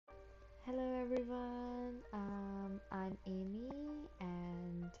Hello everyone. I'm Amy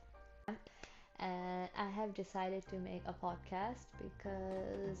and I have decided to make a podcast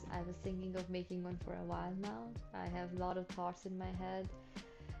because I was thinking of making one for a while now. I have a lot of thoughts in my head.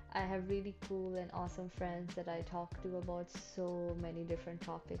 I have really cool and awesome friends that I talk to about so many different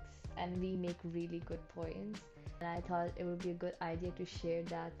topics and we make really good points. And I thought it would be a good idea to share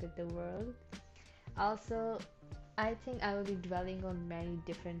that with the world. Also, I think I will be dwelling on many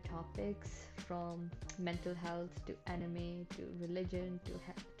different topics from mental health to anime to religion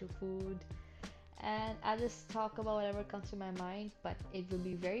to food, and I'll just talk about whatever comes to my mind, but it will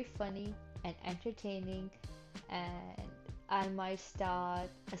be very funny and entertaining, and I might start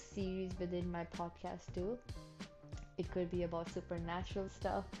a series within my podcast too. It could be about supernatural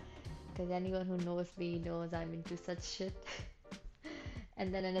stuff because anyone who knows me knows I'm into such shit.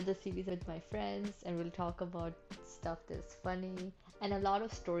 And then another series with my friends, and we'll talk about stuff that's funny and a lot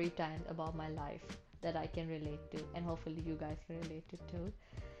of story times about my life that I can relate to, and hopefully you guys can relate to too.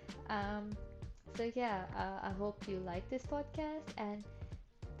 Um, I hope you like this podcast, and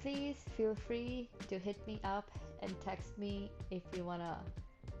please feel free to hit me up and text me if you wanna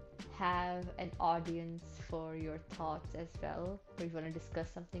have an audience for your thoughts as well, or if you wanna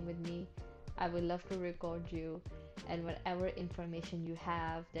discuss something with me. I would love to record you and whatever information you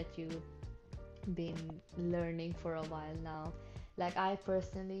have that you've been learning for a while now. Like I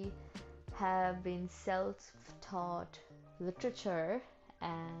personally have been self-taught literature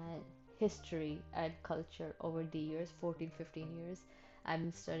and history and culture over the years, 14, 15 years. I've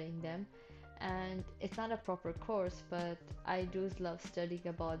been studying them. And it's not a proper course, but I do love studying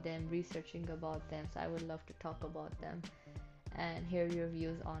about them, researching about them. So I would love to talk about them and hear your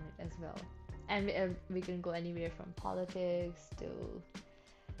views on it as well. And we can go anywhere from politics to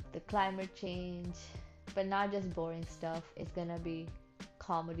the climate change, but not just boring stuff. It's gonna be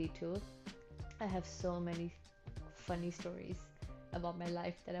comedy too. I have so many funny stories about my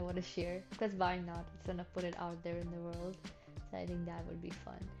life that I want to share because why not? It's gonna put it out there in the world. So I think that would be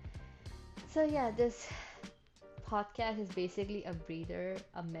fun. So yeah, this podcast is basically a breather,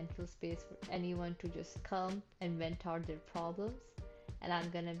 a mental space for anyone to just come and vent out their problems. And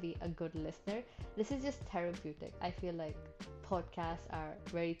I'm gonna be a good listener. This is just therapeutic. I feel like podcasts are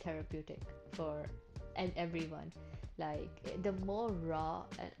very therapeutic for and everyone. Like the more raw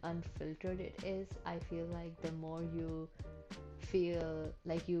and unfiltered it is, I feel like the more you feel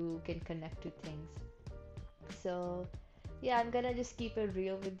like you can connect to things. So yeah, I'm gonna just keep it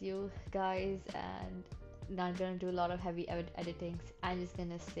real with you guys and not gonna do a lot of heavy editing. I'm just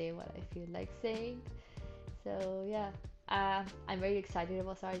gonna say what I feel like saying. So yeah, I'm very excited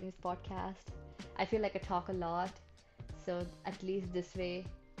about starting this podcast. I feel like I talk a lot, so at least this way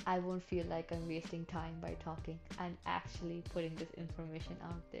I won't feel like I'm wasting time by talking. I'm actually putting this information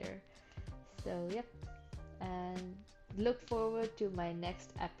out there. So yep, and look forward to my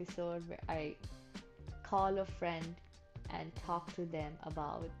next episode where I call a friend and talk to them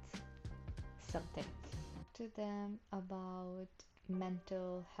about something. To them about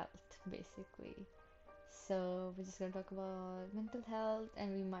mental health, basically. So we're just gonna talk about mental health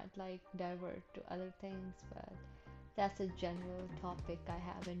and we might like divert to other things, but that's a general topic I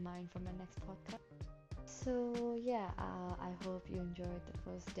have in mind for my next podcast. So yeah, I hope you enjoyed the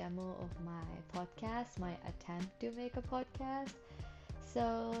first demo of my podcast, my attempt to make a podcast.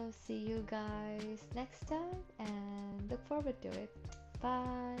 So see you guys next time and look forward to it.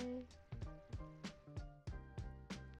 Bye.